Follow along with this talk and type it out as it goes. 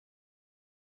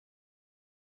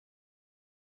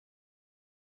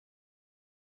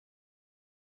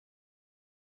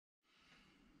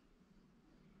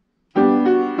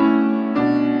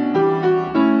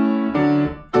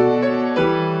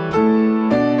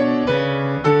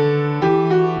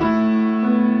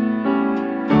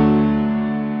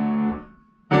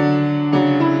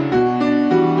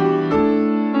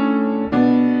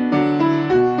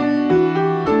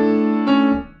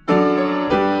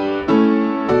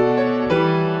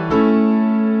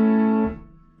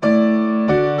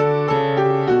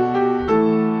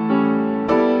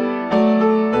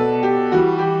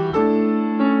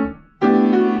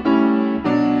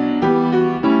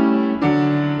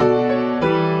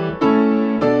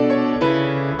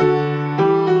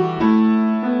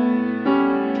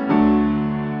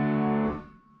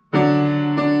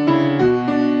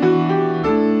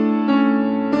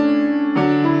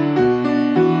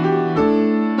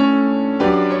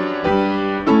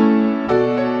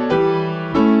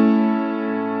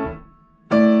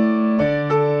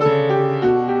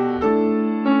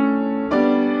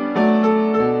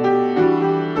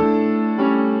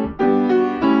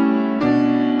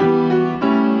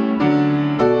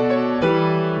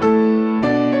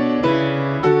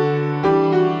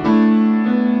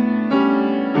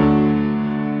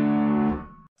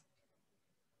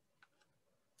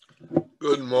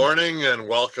morning and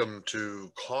welcome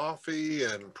to Coffee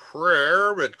and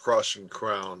Prayer at Crossing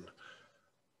Crown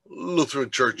Lutheran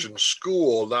Church and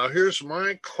School. Now here's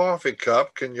my coffee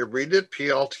cup. Can you read it?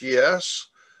 PLTS,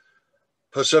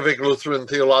 Pacific Lutheran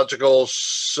Theological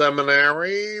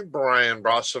Seminary. Brian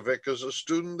Brosovic is a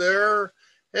student there.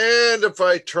 And if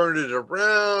I turn it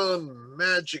around,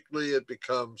 magically it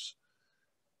becomes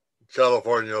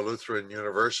California Lutheran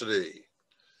University.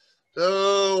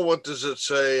 So what does it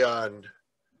say on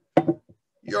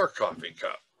your coffee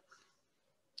cup?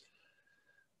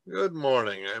 Good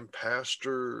morning. I'm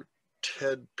Pastor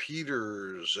Ted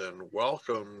Peters, and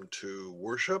welcome to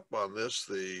worship on this,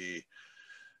 the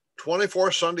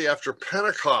 24th Sunday after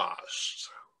Pentecost.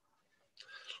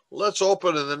 Let's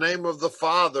open in the name of the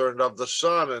Father, and of the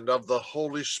Son, and of the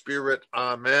Holy Spirit.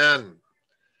 Amen.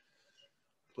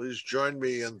 Please join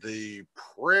me in the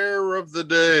prayer of the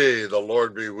day. The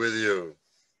Lord be with you.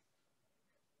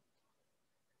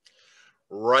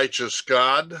 Righteous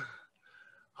God,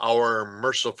 our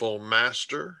merciful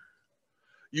Master,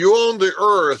 you own the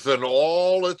earth and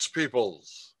all its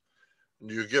peoples, and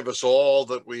you give us all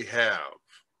that we have.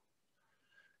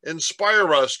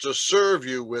 Inspire us to serve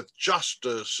you with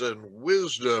justice and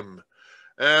wisdom,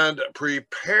 and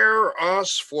prepare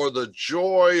us for the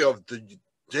joy of the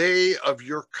day of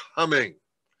your coming.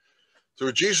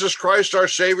 Through Jesus Christ, our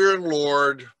Savior and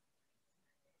Lord.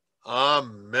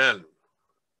 Amen.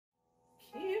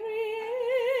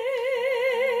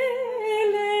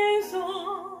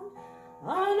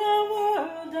 On our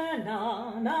world and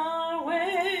on our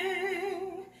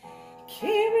way,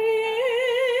 Kyrie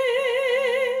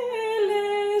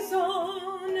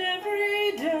eleison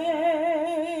every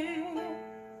day.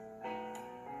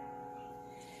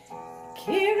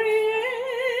 Kyrie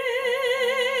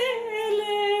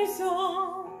eleison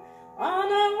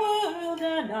on our world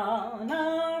and on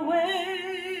our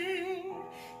way,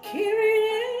 Kyrie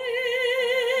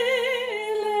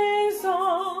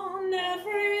eleison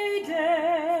every day.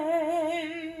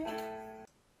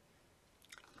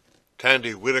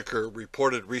 Tandy Whitaker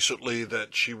reported recently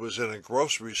that she was in a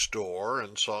grocery store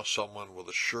and saw someone with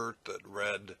a shirt that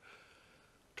read,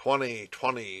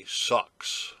 2020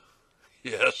 sucks.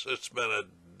 Yes, it's been a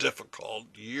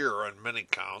difficult year on many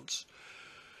counts.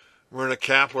 Myrna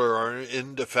Kapler, our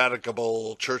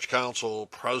indefatigable church council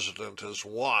president, has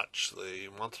watched the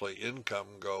monthly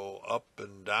income go up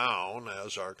and down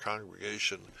as our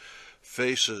congregation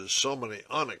faces so many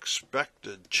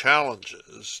unexpected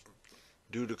challenges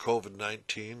due to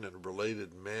COVID-19 and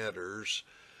related matters.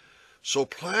 So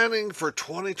planning for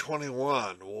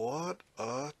 2021, what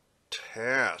a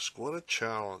task, what a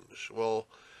challenge. Well,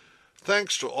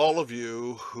 thanks to all of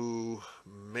you who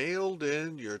mailed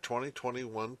in your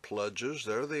 2021 pledges.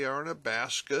 There they are in a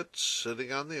basket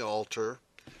sitting on the altar.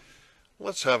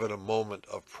 Let's have it a moment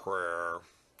of prayer.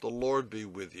 The Lord be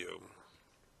with you.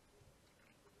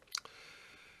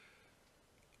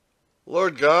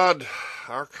 Lord God,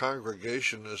 our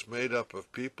congregation is made up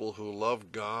of people who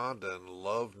love God and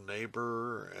love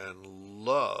neighbor and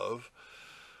love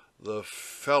the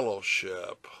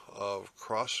fellowship of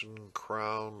Crossing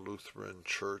Crown Lutheran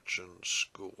Church and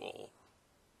School.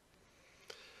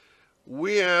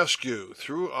 We ask you,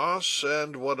 through us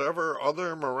and whatever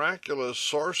other miraculous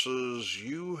sources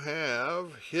you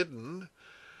have hidden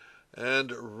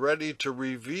and ready to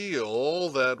reveal,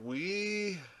 that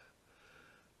we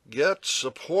get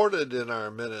supported in our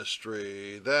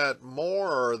ministry, that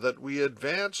we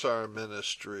advance our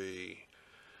ministry,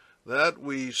 that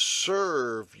we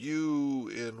serve you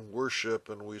in worship,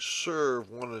 and we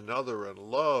serve one another in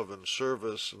love and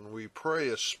service, and we pray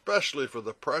especially for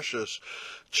the precious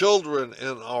children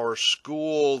in our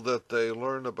school, that they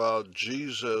learn about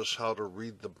Jesus, how to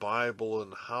read the Bible,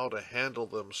 and how to handle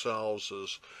themselves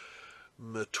as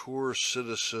mature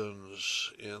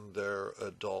citizens in their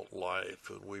adult life.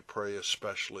 And we pray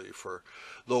especially for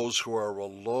those who are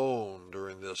alone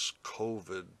during this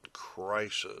COVID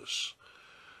crisis,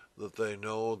 that they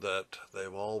know that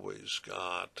they've always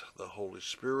got the Holy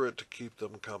Spirit to keep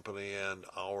them company and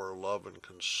our love and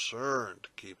concern to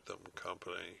keep them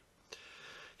company.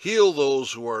 Heal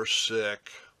those who are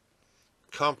sick.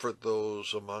 Comfort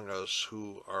those among us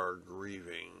who are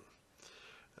grieving.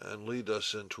 And lead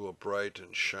us into a bright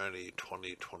and shiny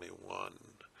 2021.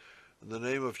 In the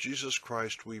name of Jesus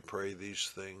Christ we pray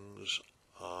these things.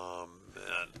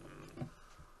 Amen.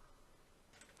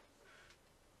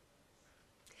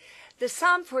 The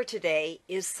psalm for today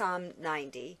is Psalm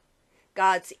 90,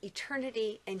 God's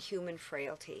eternity and human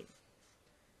frailty.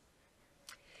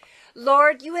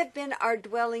 Lord, you have been our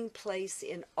dwelling place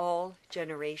in all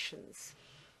generations.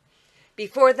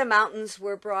 Before the mountains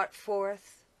were brought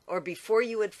forth, or before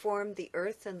you had formed the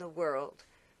earth and the world.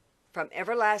 From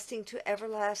everlasting to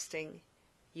everlasting,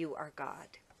 you are God.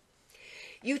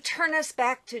 You turn us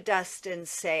back to dust and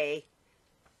say,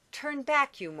 turn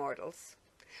back, you mortals,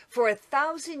 for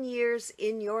 1,000 years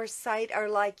in your sight are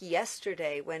like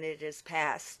yesterday when it is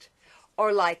past,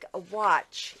 or like a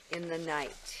watch in the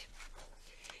night.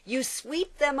 You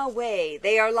sweep them away.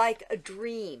 They are like a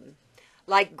dream,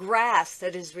 like grass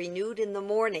that is renewed in the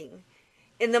morning.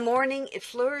 In the morning it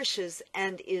flourishes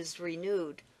and is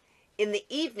renewed. In the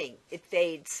evening it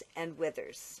fades and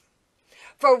withers.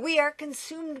 For we are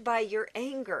consumed by your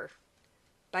anger.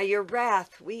 By your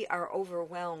wrath we are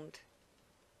overwhelmed.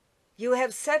 You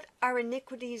have set our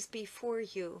iniquities before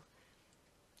you,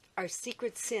 our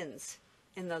secret sins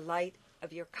in the light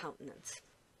of your countenance.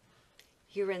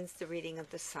 Here ends the reading of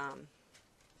the psalm.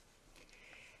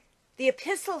 The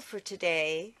epistle for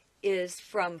today is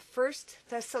from 1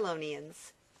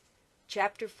 Thessalonians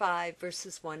chapter 5,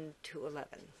 verses 1 to 11.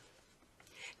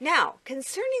 Now,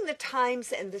 concerning the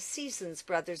times and the seasons,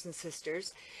 brothers and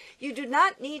sisters, you do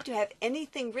not need to have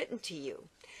anything written to you,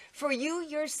 for you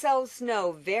yourselves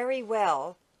know very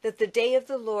well that the day of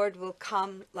the Lord will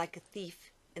come like a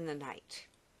thief in the night.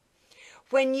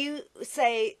 When you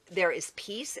say there is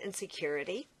peace and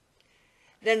security,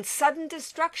 then sudden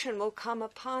destruction will come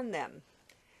upon them,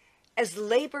 as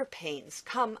labor pains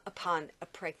come upon a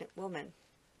pregnant woman,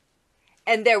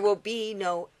 and there will be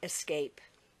no escape.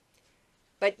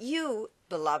 But you,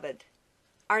 beloved,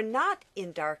 are not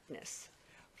in darkness,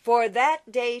 for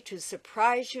that day to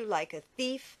surprise you like a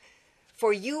thief,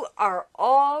 for you are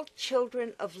all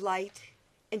children of light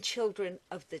and children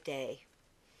of the day.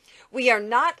 We are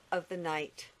not of the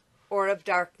night or of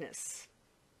darkness.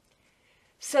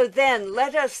 So then,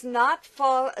 let us not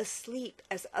fall asleep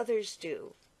as others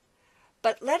do,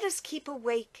 but let us keep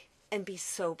awake and be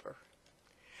sober.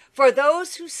 For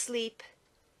those who sleep,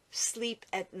 sleep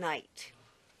at night,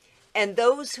 and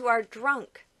those who are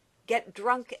drunk get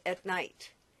drunk at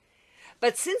night.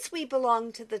 But since we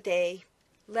belong to the day,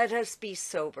 let us be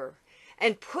sober,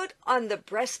 and put on the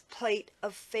breastplate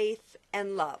of faith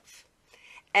and love,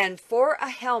 and for a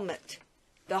helmet,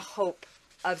 the hope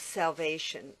of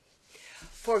salvation.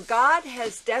 For God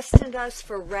has destined us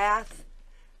for wrath,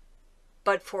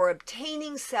 but for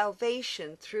obtaining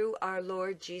salvation through our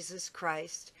Lord Jesus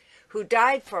Christ, who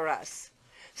died for us,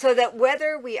 so that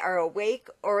whether we are awake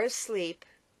or asleep,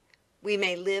 we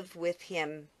may live with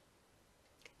him.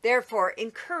 Therefore,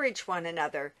 encourage one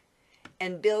another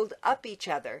and build up each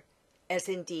other, as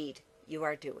indeed you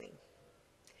are doing.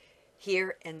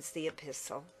 Here ends the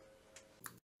epistle.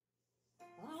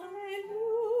 Alleluia,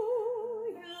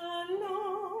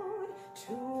 Lord,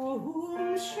 to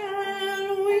whom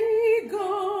shall we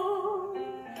go?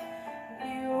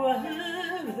 You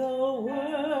have the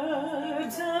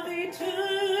words of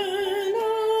eternal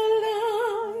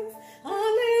life.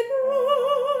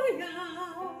 Alleluia.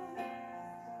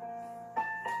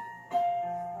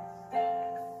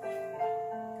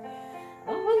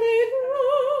 Alleluia.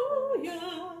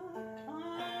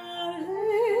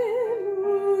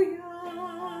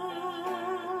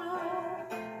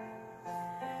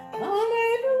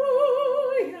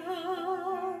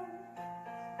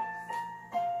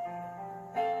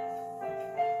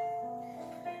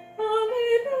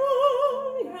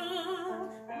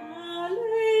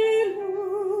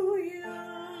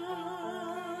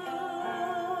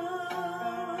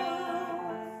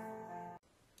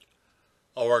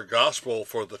 Our Gospel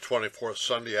for the 24th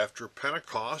Sunday after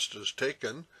Pentecost is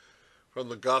taken from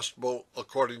the Gospel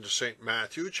according to St.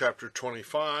 Matthew, chapter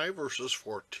 25, verses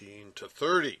 14 to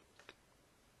 30.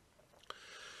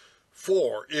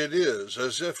 For it is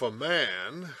as if a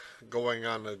man, going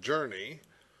on a journey,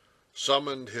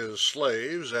 summoned his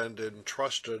slaves and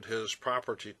entrusted his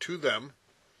property to them.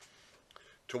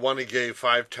 To one he gave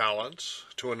 5 talents,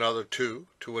 to another 2,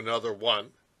 to another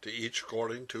 1, to each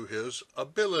according to his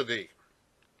ability.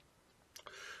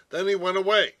 Then he went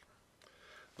away.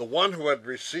 The one who had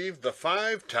received the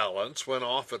 5 talents went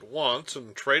off at once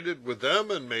and traded with them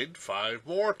and made 5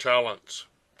 more talents.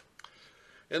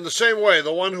 In the same way,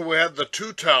 the one who had the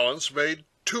 2 talents made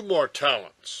 2 more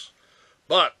talents.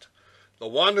 But the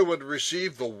one who had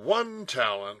received the 1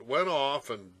 talent went off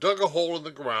and dug a hole in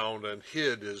the ground and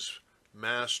hid his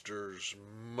master's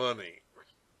money.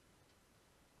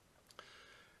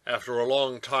 After a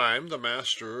long time, the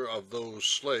master of those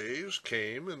slaves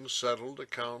came and settled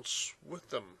accounts with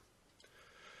them.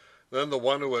 Then the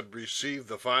one who had received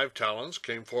the 5 talents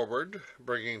came forward,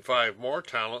 bringing 5 more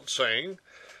talents, saying,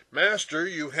 Master,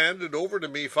 you handed over to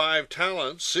me 5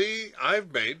 talents. See,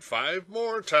 I've made 5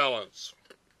 more talents.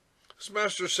 His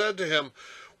master said to him,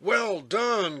 "Well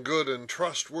done, good and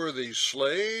trustworthy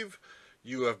slave.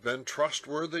 You have been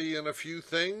trustworthy in a few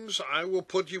things. I will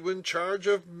put you in charge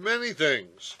of many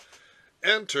things.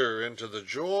 Enter into the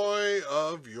joy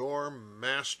of your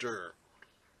master."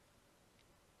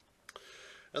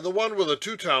 And the one with the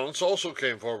 2 talents also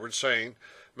came forward, saying,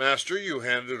 "Master, you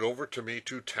handed over to me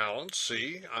 2 talents.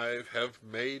 See, I have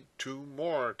made 2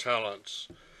 more talents."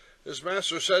 His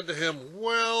master said to him,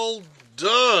 "Well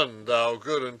done, thou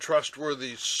good and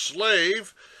trustworthy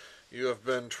slave. You have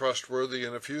been trustworthy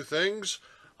in a few things.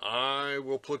 I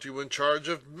will put you in charge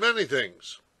of many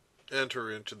things. Enter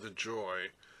into the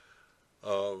joy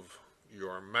of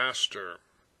your master."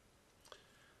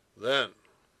 Then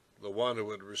the one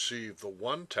who had received the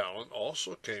 1 talent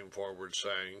also came forward,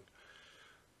 saying,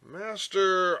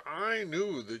 "Master, I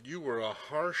knew that you were a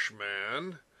harsh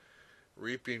man,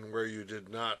 reaping where you did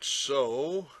not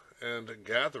sow, and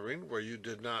gathering where you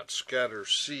did not scatter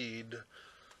seed.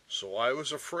 So I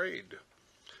was afraid,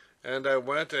 and I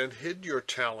went and hid your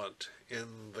talent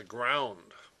in the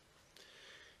ground.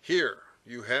 Here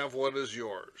you have what is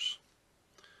yours."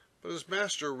 But his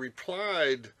master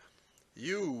replied,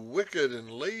 "You wicked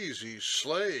and lazy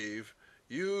slave,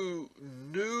 you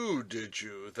knew, did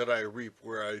you, that I reap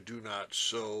where I do not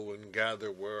sow and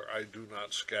gather where I do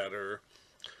not scatter?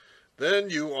 Then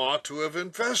you ought to have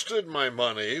invested my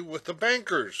money with the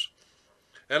bankers,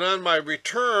 and on my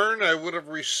return I would have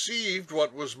received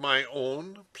what was my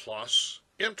own plus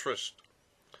interest.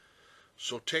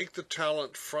 So take the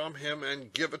talent from him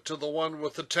and give it to the one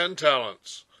with the 10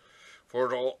 talents.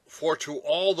 For to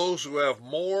all those who have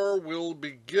more will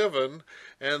be given,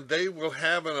 and they will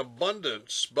have an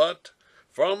abundance. But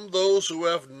from those who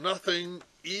have nothing,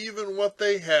 even what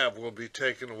they have will be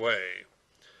taken away.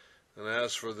 And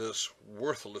as for this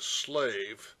worthless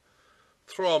slave,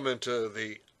 throw him into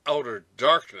the outer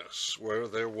darkness, where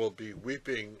there will be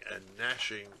weeping and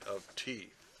gnashing of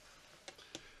teeth."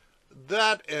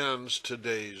 That ends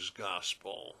today's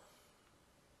gospel.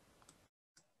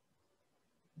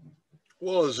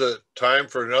 Well, is it time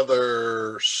for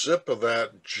another sip of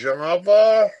that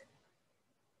Java?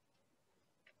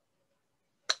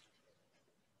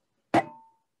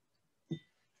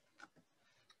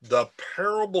 The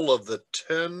parable of the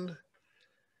 10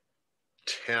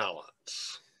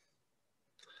 talents.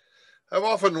 I've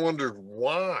often wondered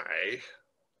why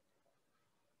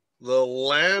the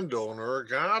landowner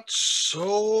got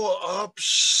so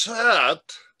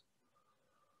upset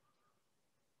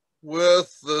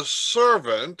with the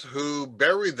servant who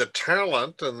buried the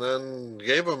talent and then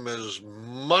gave him his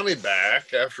money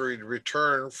back after he'd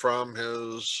returned from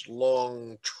his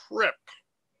long trip.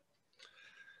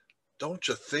 Don't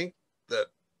you think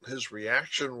that his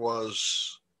reaction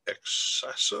was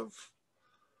excessive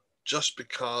just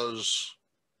because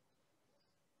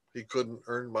he couldn't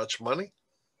earn much money?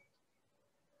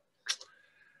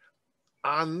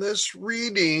 On this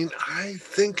reading, I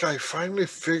think I finally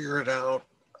figured out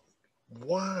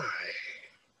why.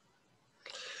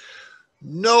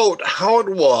 Note how it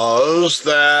was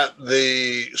that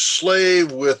the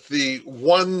slave with the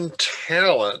 1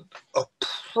 talent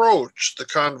approached the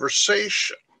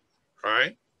conversation,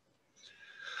 right?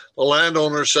 The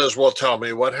landowner says, "Well, tell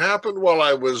me what happened while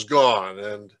I was gone."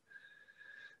 And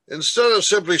instead of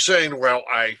simply saying, "Well,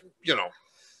 I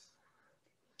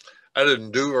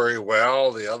didn't do very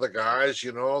well. The other guys,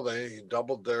 they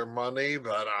doubled their money,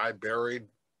 but I buried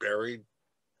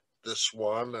this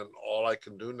one, and all I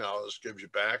can do now is give you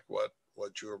back what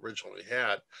you originally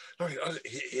had." No,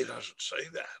 he doesn't say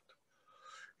that.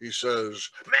 He says,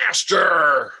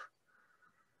 "Master,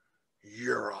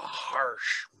 you're a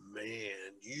harsh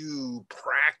man. You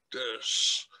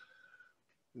practice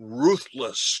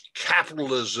ruthless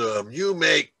capitalism. You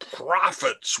make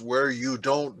profits where you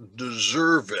don't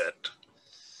deserve it.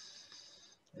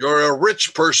 You're a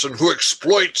rich person who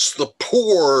exploits the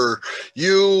poor.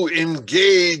 You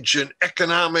engage in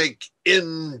economic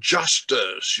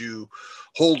injustice. You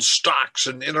hold stocks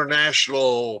in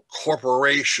international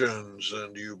corporations,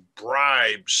 and you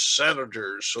bribe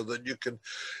senators so that you can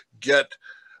get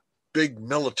big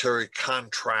military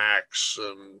contracts."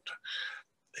 And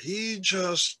he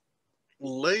just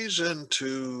lays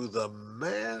into the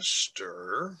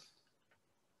master.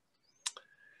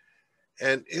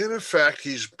 And in effect,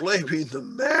 he's blaming the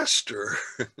master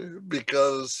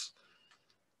because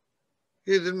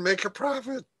he didn't make a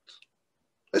profit.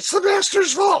 It's the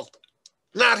master's fault,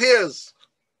 not his.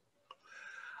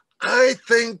 I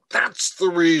think that's the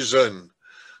reason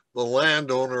the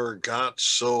landowner got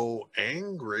so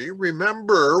angry.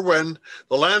 Remember, when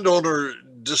the landowner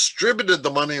distributed the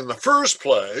money in the first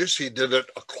place, he did it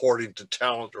according to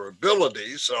talent or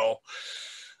ability. So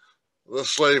The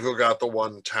slave who got the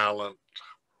one talent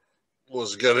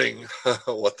was getting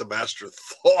what the master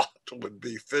thought would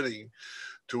be fitting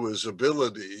to his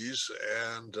abilities,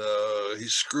 and he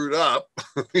screwed up,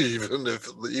 even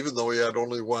though he had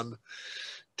only one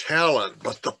talent.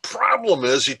 But the problem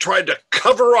is, he tried to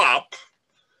cover up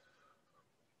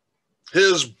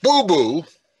his boo-boo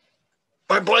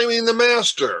by blaming the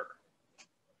master.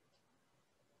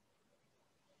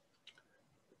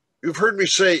 You've heard me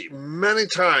say many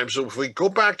times, if we go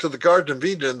back to the Garden of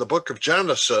Eden in the book of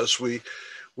Genesis, we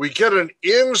get an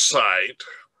insight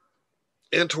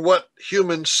into what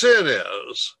human sin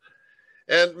is.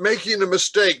 And making a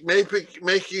mistake,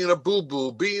 making a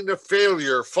boo-boo, being a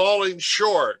failure, falling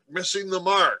short, missing the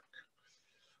mark.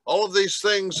 All of these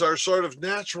things are sort of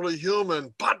naturally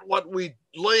human, but what we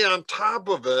lay on top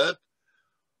of it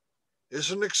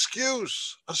is an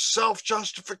excuse, a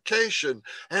self-justification.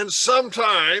 And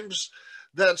sometimes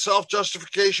that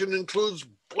self-justification includes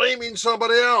blaming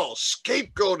somebody else,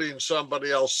 scapegoating somebody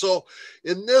else. So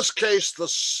in this case, the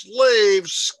slave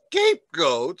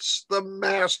scapegoats the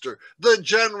master, the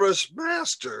generous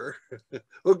master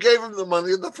who gave him the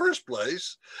money in the first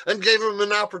place and gave him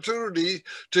an opportunity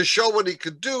to show what he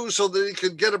could do so that he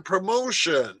could get a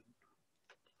promotion.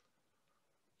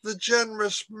 The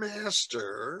generous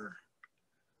master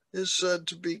is said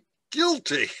to be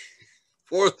guilty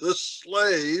for the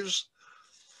slave's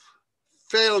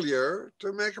failure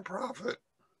to make a profit.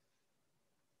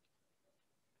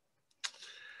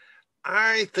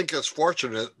 I think it's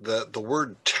fortunate that the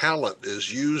word talent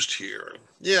is used here.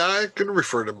 Yeah, I can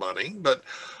refer to money, but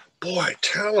boy,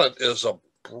 talent is a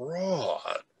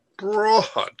broad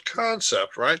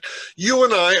concept, right? You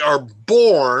and I are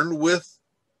born with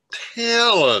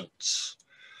talents.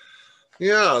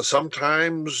 Yeah,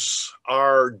 sometimes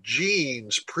our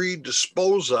genes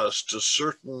predispose us to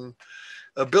certain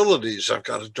abilities. I've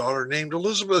got a daughter named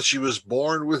Elizabeth. She was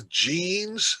born with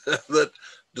genes that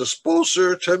disposed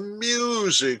her to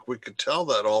music. We could tell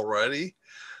that already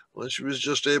when she was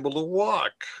just able to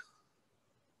walk.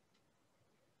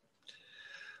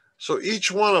 So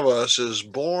each one of us is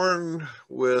born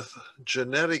with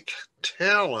genetic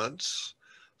talents,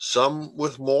 some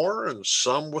with more and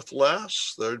some with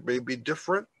less. They may be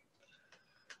different.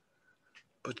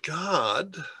 But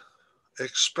God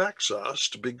expects us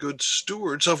to be good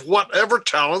stewards of whatever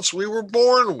talents we were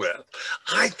born with.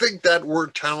 I think that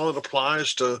word talent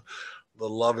applies to the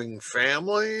loving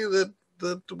family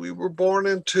that we were born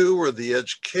into, or the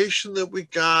education that we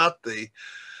got, the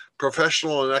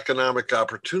professional and economic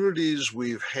opportunities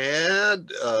we've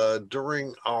had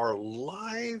during our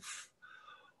life.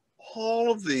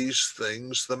 All of these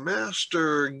things the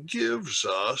master gives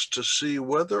us to see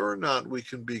whether or not we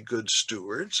can be good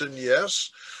stewards. And yes,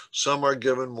 some are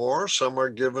given more, some are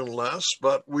given less,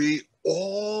 but we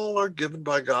all are given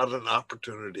by God an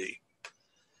opportunity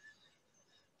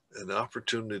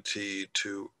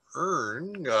to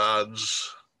earn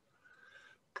God's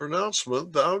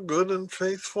pronouncement, thou good and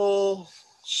faithful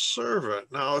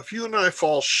servant. Now, if you and I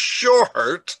fall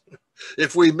short,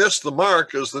 if we miss the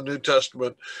mark, as the New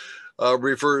Testament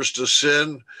refers to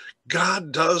sin,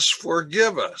 God does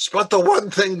forgive us. But the one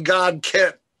thing God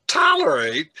can't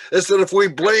tolerate is that if we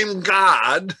blame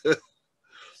God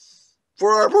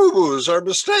for our boo-boos, our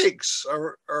mistakes,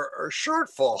 our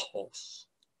shortfalls.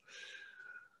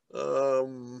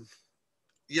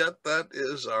 Yet that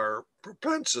is our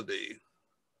propensity,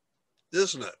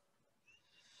 isn't it?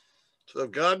 So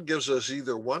if God gives us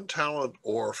either one talent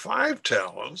or 5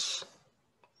 talents,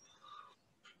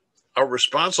 our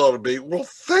response ought to be, well,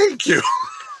 thank you,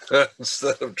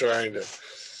 instead of trying to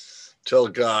tell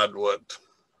God what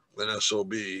an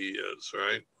SOB he is,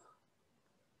 right?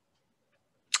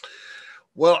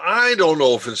 Well, I don't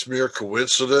know if it's mere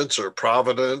coincidence or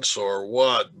providence or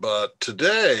what, but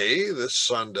today, this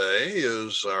Sunday,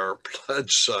 is our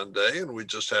Pledge Sunday, and we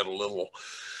just had a little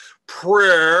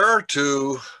prayer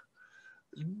to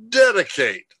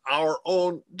dedicate our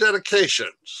own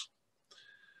dedications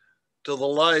to the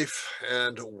life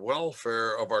and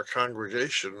welfare of our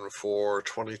congregation for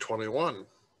 2021.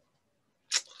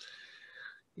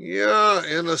 Yeah,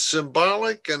 in a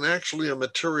symbolic and actually a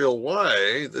material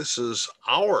way, this is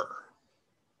our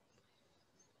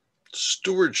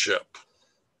stewardship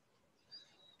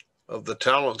of the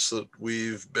talents that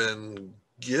we've been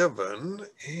given.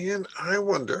 And I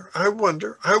wonder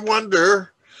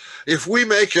if we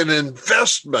make an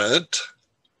investment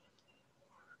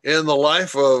in the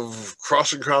life of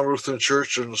Crossing Crown Lutheran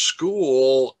Church and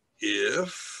School,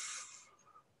 if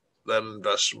that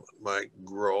investment might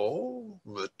grow,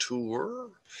 mature,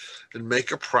 and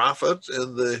make a profit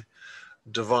in the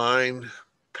divine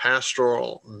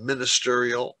pastoral,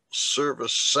 ministerial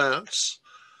service sense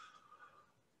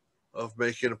of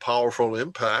making a powerful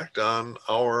impact on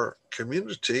our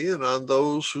community and on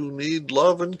those who need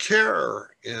love and care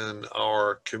in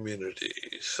our community.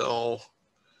 So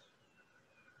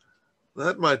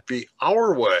that might be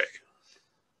our way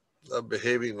of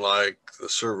behaving like the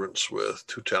servants with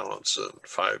 2 talents and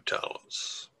 5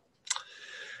 talents.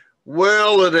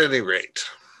 Well, at any rate,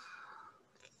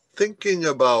 thinking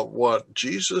about what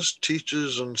Jesus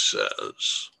teaches and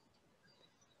says,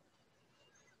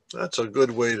 that's a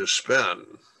good way to spend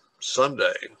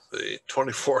Sunday, the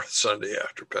 24th Sunday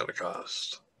after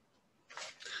Pentecost.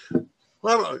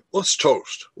 Well, let's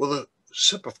toast with a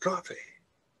sip of coffee.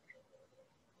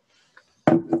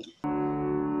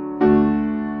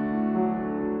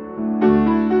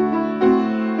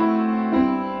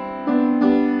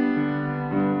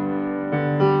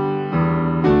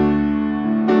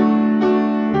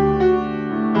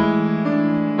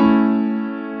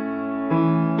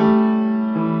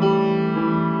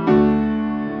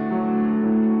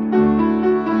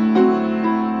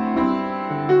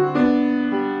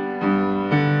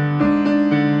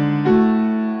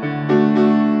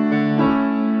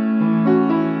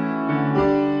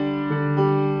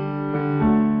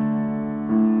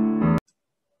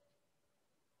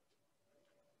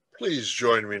 Please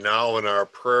join me now in our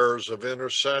prayers of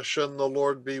intercession. The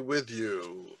Lord be with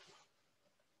you.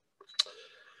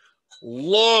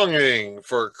 Longing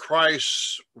for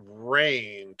Christ's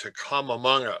reign to come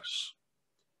among us,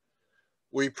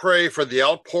 we pray for the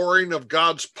outpouring of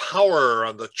God's power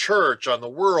on the church, on the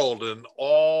world, and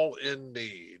all in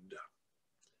need.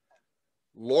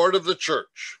 Lord of the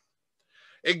church,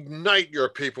 ignite your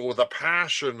people with the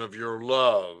passion of your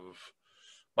love.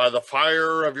 By the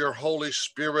fire of your Holy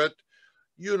Spirit,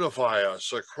 unify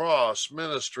us across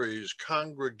ministries,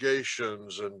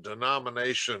 congregations, and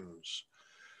denominations.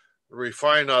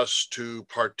 Refine us to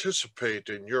participate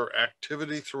in your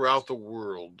activity throughout the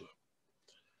world.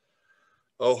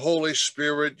 O Holy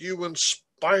Spirit, you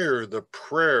inspire the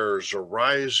prayers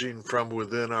arising from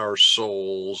within our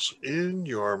souls. In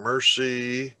your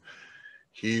mercy,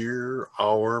 hear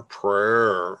our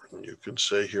prayer. And you can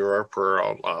say, hear our prayer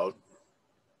out loud.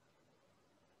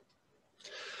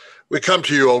 We come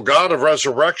to you, O God of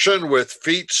resurrection, with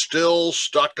feet still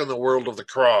stuck in the world of the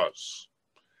cross.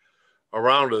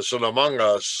 Around us and among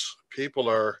us, people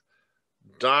are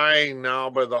dying now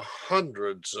by the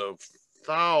hundreds of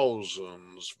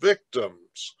thousands,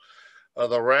 victims of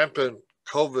the rampant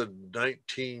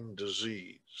COVID-19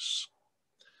 disease.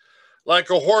 Like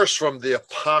a horse from the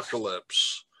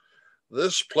apocalypse,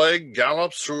 this plague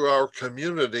gallops through our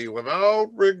community without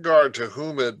regard to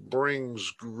whom it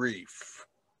brings grief.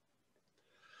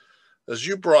 As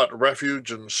you brought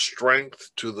refuge and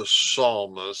strength to the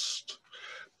psalmist,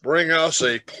 bring us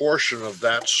a portion of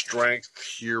that strength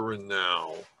here and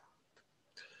now.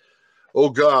 O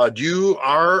God, you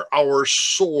are our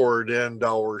sword and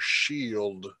our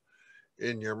shield.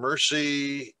 In your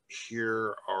mercy,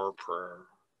 hear our prayer.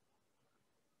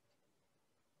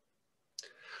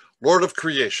 Lord of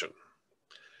creation,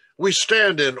 we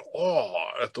stand in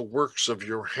awe at the works of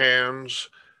your hands,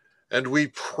 and we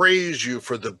praise you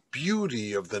for the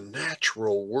beauty of the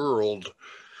natural world,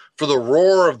 for the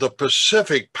roar of the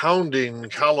Pacific pounding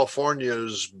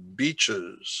California's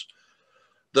beaches,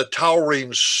 the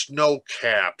towering snow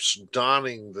caps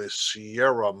donning the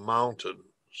Sierra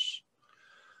Mountains,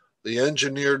 the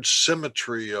engineered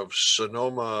symmetry of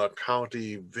Sonoma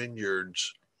County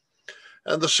vineyards,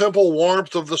 and the simple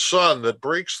warmth of the sun that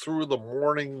breaks through the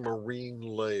morning marine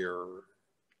layer.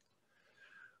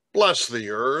 Bless the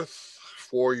earth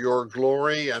for your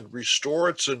glory and restore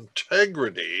its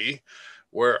integrity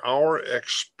where our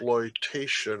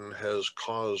exploitation has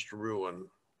caused ruin.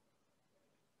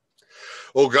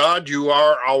 O God, you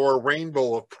are our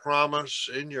rainbow of promise.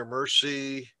 In your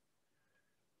mercy,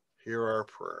 hear our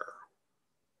prayer.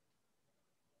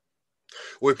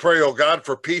 We pray, O God,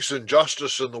 for peace and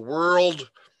justice in the world,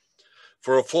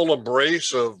 for a full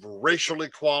embrace of racial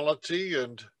equality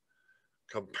and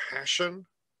compassion,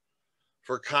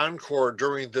 for concord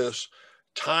during this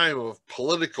time of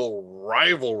political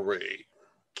rivalry,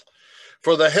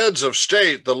 for the heads of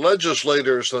state, the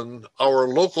legislators, and our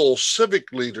local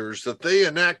civic leaders, that they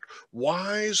enact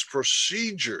wise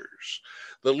procedures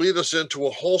that lead us into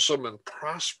a wholesome and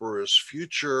prosperous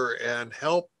future and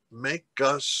help make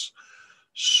us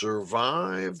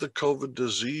survive the COVID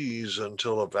disease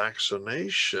until a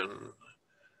vaccination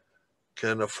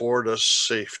can afford us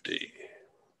safety.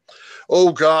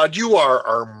 O God, you are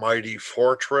our mighty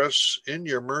fortress. In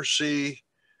your mercy,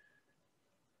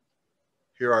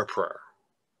 hear our prayer.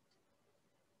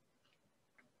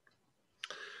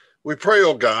 We pray,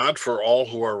 O God, for all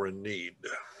who are in need,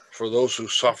 for those who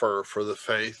suffer for the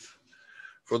faith,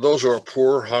 for those who are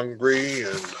poor, hungry,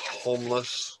 and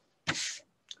homeless,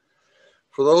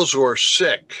 for those who are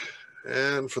sick,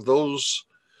 and for those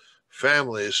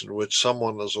families in which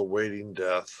someone is awaiting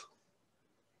death.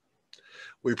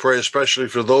 We pray especially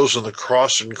for those in the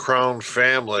Cross and Crown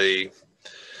family,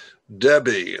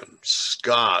 Debbie and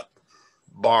Scott,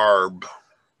 Barb,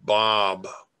 Bob,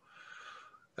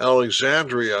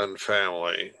 Alexandria and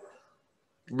family,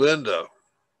 Linda,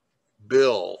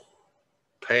 Bill,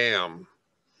 Pam,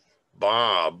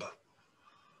 Bob,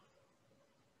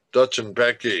 Dutch and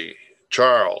Becky,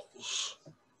 Charles,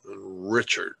 and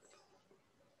Richard.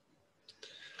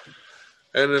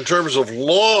 And in terms of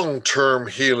long-term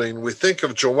healing, we think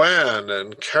of Joanne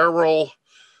and Carol,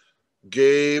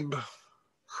 Gabe,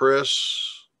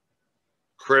 Chris,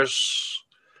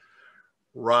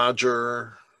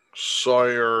 Roger,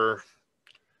 Sawyer,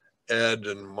 Ed,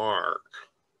 and Mark.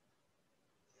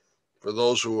 For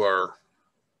those who are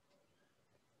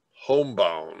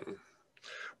homebound,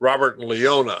 Robert and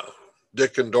Leona,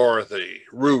 Dick and Dorothy,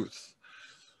 Ruth,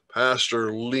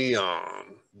 Pastor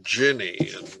Leon, Ginny,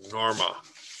 and Norma.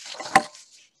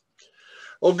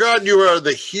 Oh God, you are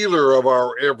the healer of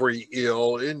our every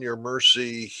ill. In your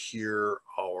mercy, hear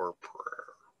our prayer.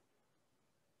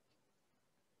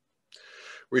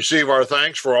 Receive our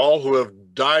thanks for all who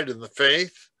have died in the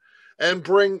faith, and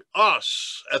bring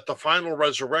us at the final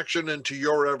resurrection into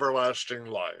your everlasting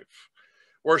life,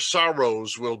 where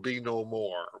sorrows will be no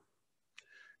more.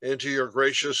 Into your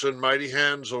gracious and mighty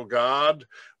hands, O God,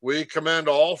 we commend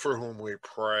all for whom we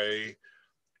pray,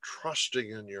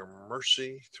 trusting in your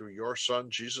mercy through your Son,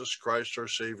 Jesus Christ, our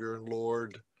Savior and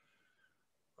Lord.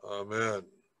 Amen.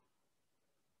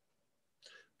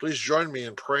 Please join me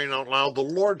in praying out loud the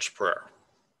Lord's Prayer.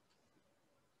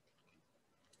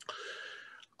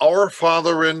 Our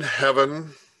Father in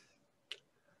heaven,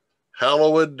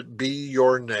 hallowed be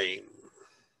your name.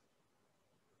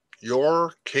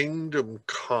 Your kingdom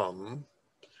come,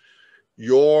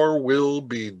 your will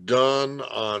be done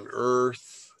on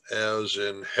earth as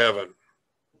in heaven.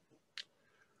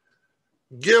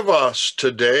 Give us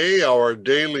today our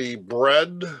daily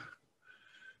bread.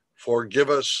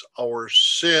 Forgive us our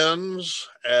sins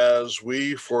as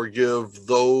we forgive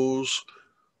those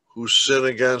who sin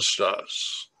against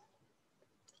us.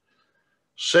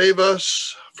 Save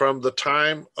us from the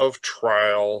time of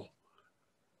trial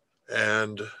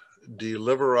and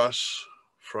deliver us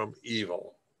from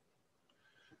evil.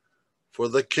 For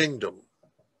the kingdom,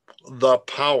 the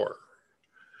power,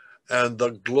 and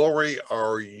the glory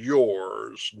are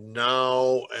yours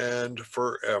now and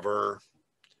forever.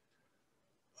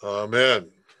 Amen.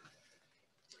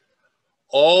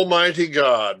 Almighty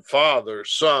God, Father,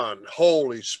 Son,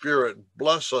 Holy Spirit,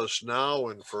 bless us now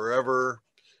and forever.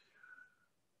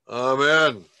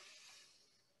 Amen.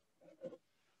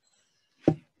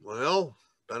 Well,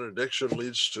 benediction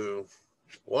leads to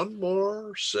one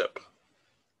more sip.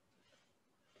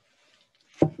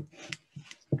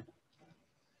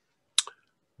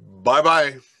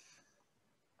 Bye-bye.